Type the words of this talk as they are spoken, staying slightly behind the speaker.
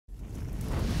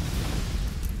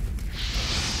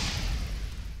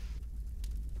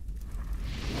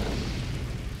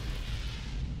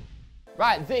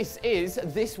Right, this is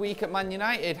This Week at Man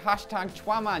United, hashtag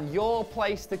TWAMAN, your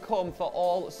place to come for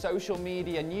all social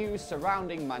media news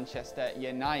surrounding Manchester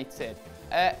United.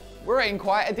 We're in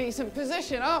quite a decent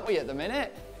position, aren't we, at the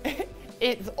minute?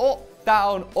 It's up,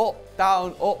 down, up,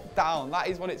 down, up, down. That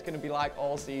is what it's going to be like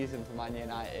all season for Man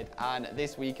United. And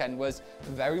this weekend was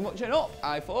very much an up,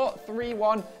 I thought.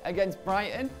 3-1 against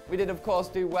Brighton. We did, of course,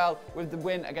 do well with the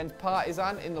win against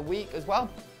Partizan in the week as well.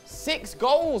 6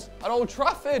 goals at Old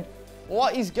Trafford.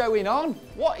 What is going on?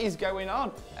 What is going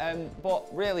on?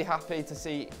 But really happy to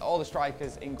see all the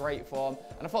strikers in great form.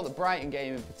 And I thought the Brighton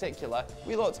game in particular,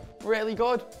 we looked really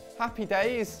good. Happy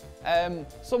days.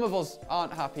 Some of us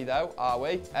aren't happy though, are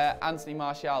we? Anthony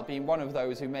Martial being one of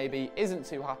those who maybe isn't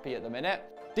too happy at the minute.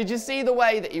 Did you see the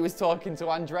way that he was talking to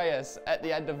Andreas at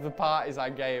the end of the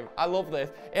Partizan game? I love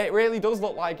this. It really does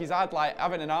look like he's had like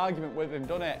having an argument with him,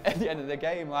 doesn't it? At the end of the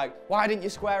game, like, why didn't you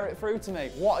square it through to me?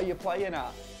 What are you playing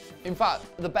at? In fact,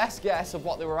 the best guess of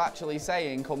what they were actually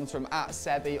saying comes from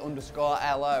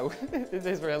 @Sebi_LO.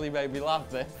 This really made me laugh,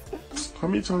 this. How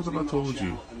many times have I told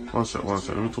you? One sec,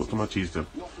 let me talk to my cheese then.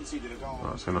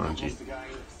 Right, say nothing, G.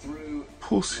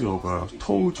 Pussy, oh, bro. I've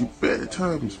told you better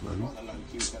times, man.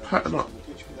 Pattern up.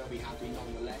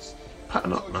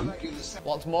 Pattern up, man.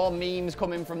 Lots more memes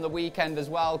coming from the weekend as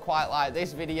well, quite like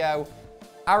this video.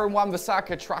 Aaron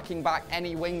Wan-Bissaka tracking back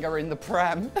any winger in the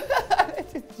Prem.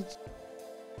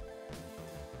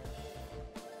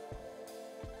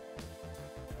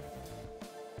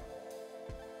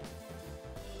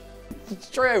 It's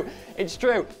true, it's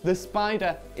true. The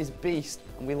spider is beast,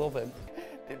 and we love him.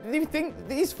 Do you think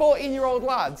these 14-year-old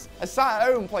lads are sat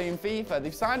at home playing FIFA,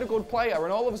 they've signed a good player,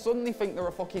 and all of a sudden they think they're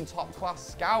a fucking top-class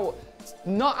scout? It's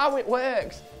not how it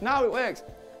works. Not how it works.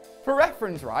 For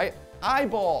reference, right, I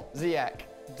bought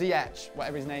Ziyech,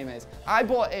 whatever his name is. I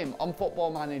bought him on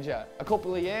Football Manager a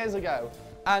couple of years ago,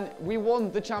 and we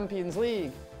won the Champions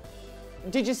League.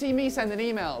 Did you see me sending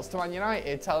emails to Man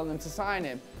United telling them to sign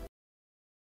him?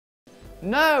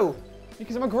 No,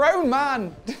 because I'm a grown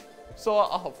man.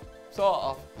 Sort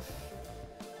of.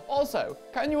 Also,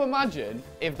 can you imagine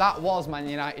if that was Man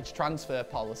United's transfer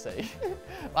policy?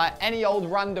 Like any old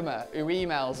randomer who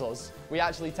emails us, we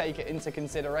actually take it into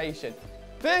consideration.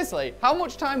 Firstly, how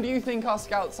much time do you think our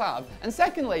scouts have? And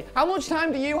secondly, how much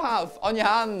time do you have on your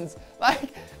hands?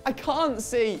 Like, I can't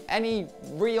see any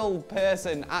real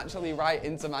person actually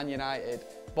writing to Man United,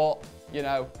 but, you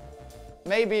know,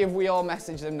 maybe if we all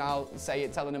message them now, say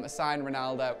it, telling them to sign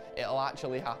Ronaldo, it'll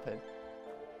actually happen.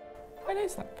 Where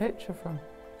is that picture from?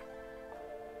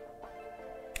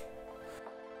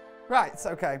 Right, it's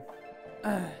okay.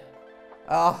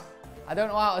 Oh, I don't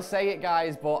know how to say it,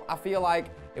 guys, but I feel like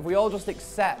if we all just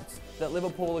accept that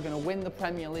Liverpool are going to win the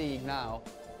Premier League now,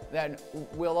 then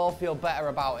we'll all feel better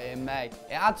about it in May.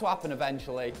 It had to happen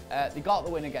eventually. They got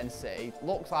the win against City.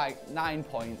 Looks like 9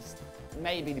 points.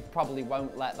 Maybe they probably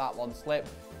won't let that one slip.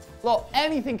 Look,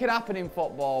 anything can happen in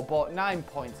football, but 9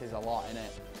 points is a lot,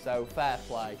 innit? So fair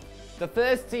play. The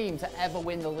first team to ever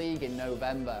win the league in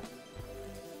November.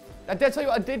 I did tell you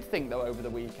what I did think though over the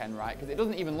weekend, right? Because it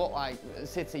doesn't even look like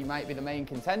City might be the main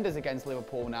contenders against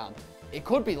Liverpool now. It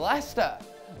could be Leicester.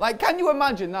 Like, can you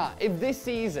imagine that? If this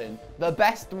season, the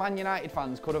best Man United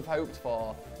fans could have hoped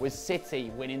for was City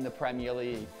winning the Premier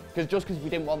League. Just because we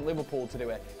didn't want Liverpool to do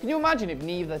it. Can you imagine if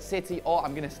neither City or...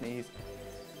 I'm going to sneeze.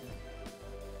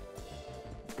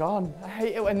 It's gone. I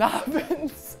hate it when that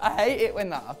happens. I hate it when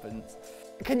that happens.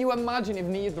 Can you imagine if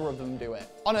neither of them do it?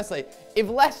 Honestly, if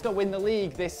Leicester win the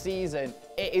league this season,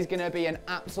 it is going to be an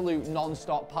absolute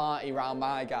non-stop party round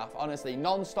my gaff. Honestly,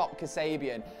 non-stop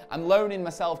Kasabian. I'm loaning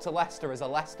myself to Leicester as a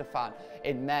Leicester fan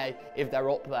in May if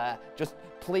they're up there. Just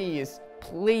please,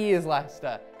 please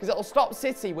Leicester. Because it'll stop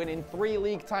City winning 3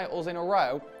 league titles in a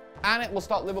row, and it will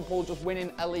stop Liverpool just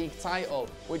winning a league title,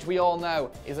 which we all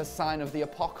know is a sign of the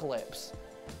apocalypse.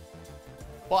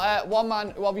 But one man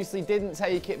who obviously didn't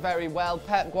take it very well,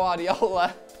 Pep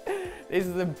Guardiola. This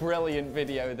is a brilliant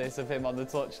video, this, of him on the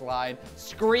touchline,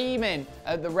 screaming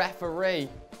at the referee.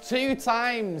 2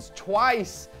 times,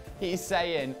 twice, he's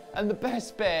saying. And the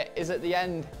best bit is at the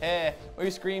end here, where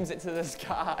he screams it to the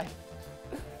sky.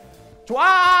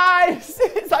 Twice!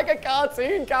 It's like a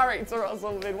cartoon character or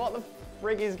something. What the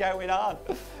frig is going on?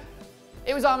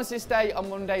 It was Armistice Day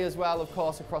on Monday as well, of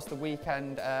course, across the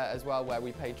weekend as well, where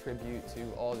we paid tribute to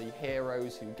all the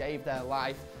heroes who gave their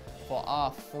life for our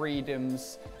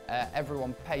freedoms.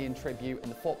 Everyone paying tribute in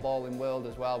the footballing world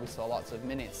as well. We saw lots of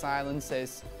minute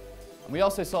silences. And we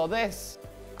also saw this.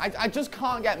 I just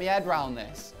can't get my head around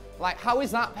this. Like, how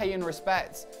is that paying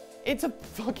respect? It's a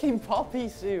fucking poppy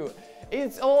suit.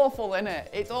 It's awful, innit?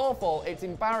 It's awful. It's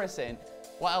embarrassing.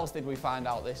 What else did we find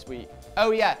out this week?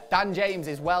 Oh yeah, Dan James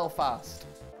is well fast.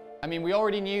 I mean, we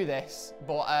already knew this,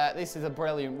 but this is a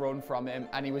brilliant run from him,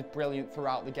 and he was brilliant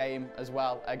throughout the game as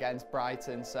well against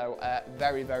Brighton. So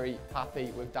very, very happy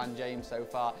with Dan James so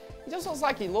far. He just looks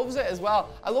like he loves it as well.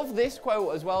 I love this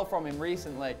quote as well from him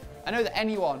recently. I know that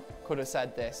anyone could have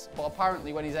said this, but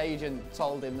apparently when his agent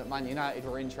told him that Man United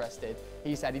were interested,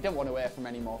 he said he didn't want to hear from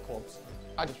any more clubs.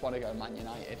 I just want to go Man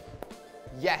United.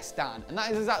 Yes, Dan. And that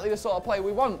is exactly the sort of player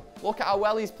we want. Look at how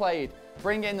well he's played.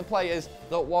 Bring in the players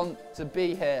that want to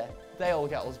be here. They'll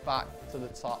get us back to the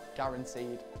top,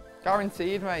 guaranteed.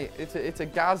 Guaranteed, mate. It's a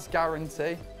Gaz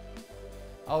guarantee.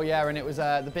 Oh yeah, and it was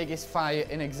the biggest fight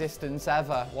in existence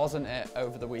ever, wasn't it,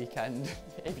 over the weekend,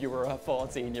 if you were a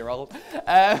 14-year-old.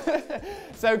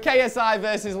 So KSI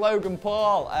versus Logan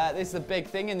Paul. This is a big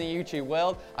thing in the YouTube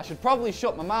world. I should probably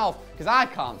shut my mouth, because I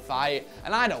can't fight,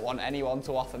 and I don't want anyone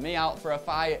to offer me out for a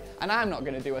fight, and I'm not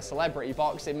going to do a celebrity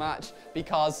boxing match,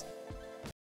 because...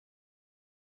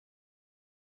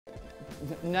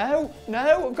 No,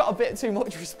 I've got a bit too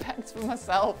much respect for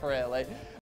myself, really.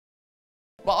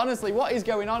 But honestly, what is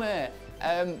going on here?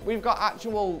 We've got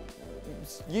actual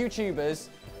YouTubers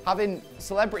having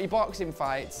celebrity boxing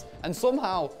fights, and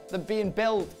somehow they're being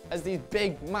billed as these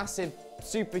big, massive,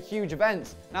 super huge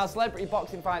events. Now, celebrity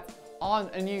boxing fights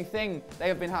aren't a new thing. They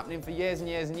have been happening for years and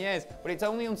years and years, but it's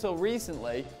only until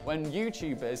recently when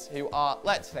YouTubers who are,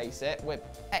 let's face it, we're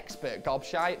expert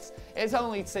gobshites, it's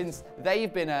only since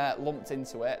they've been lumped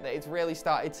into it that it's really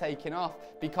started taking off,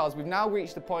 because we've now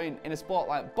reached a point in a sport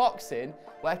like boxing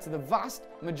where, to the vast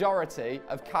majority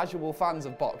of casual fans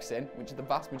of boxing, which is the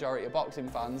vast majority of boxing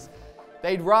fans,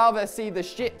 they'd rather see the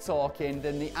shit talking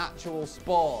than the actual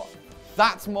sport.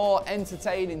 That's more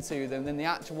entertaining to them than the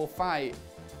actual fight.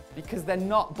 Because they're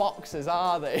not boxers,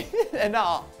 are they? They're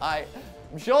not. I'm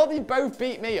sure they both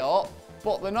beat me up,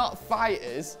 but they're not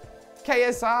fighters.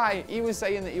 KSI, he was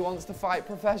saying that he wants to fight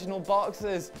professional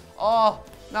boxers. Oh,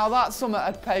 now that's something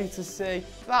I'd pay to see.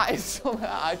 That is something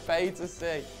I'd pay to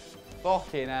see.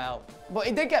 Fucking hell. But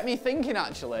it did get me thinking,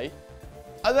 actually.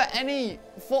 Are there any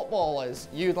footballers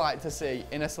you'd like to see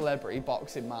in a celebrity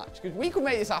boxing match? Because we could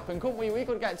make this happen, couldn't we? We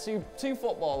could get two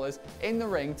footballers in the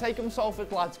ring, take them to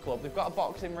Salford Lads Club, they've got a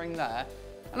boxing ring there,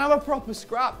 and have a proper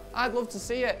scrap. I'd love to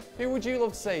see it. Who would you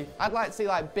love to see? I'd like to see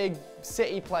like big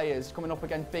City players coming up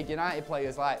against big United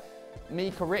players, like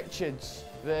Mika Richards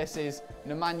versus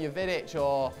Nemanja Vidic,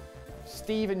 or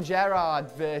Steven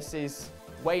Gerrard versus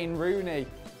Wayne Rooney,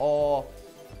 or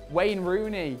Wayne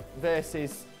Rooney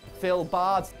versus Phil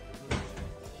Bard.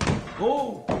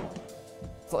 Oh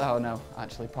no,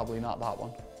 actually probably not that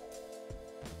one.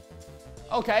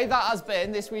 Okay, that has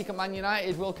been This Week at Man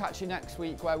United. We'll catch you next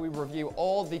week, where we review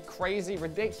all the crazy,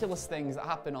 ridiculous things that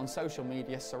happen on social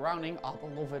media surrounding our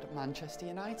beloved Manchester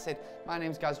United. My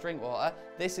name's Gaz Drinkwater.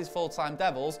 This is Full Time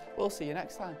Devils. We'll see you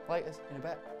next time. Laters in a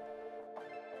bit.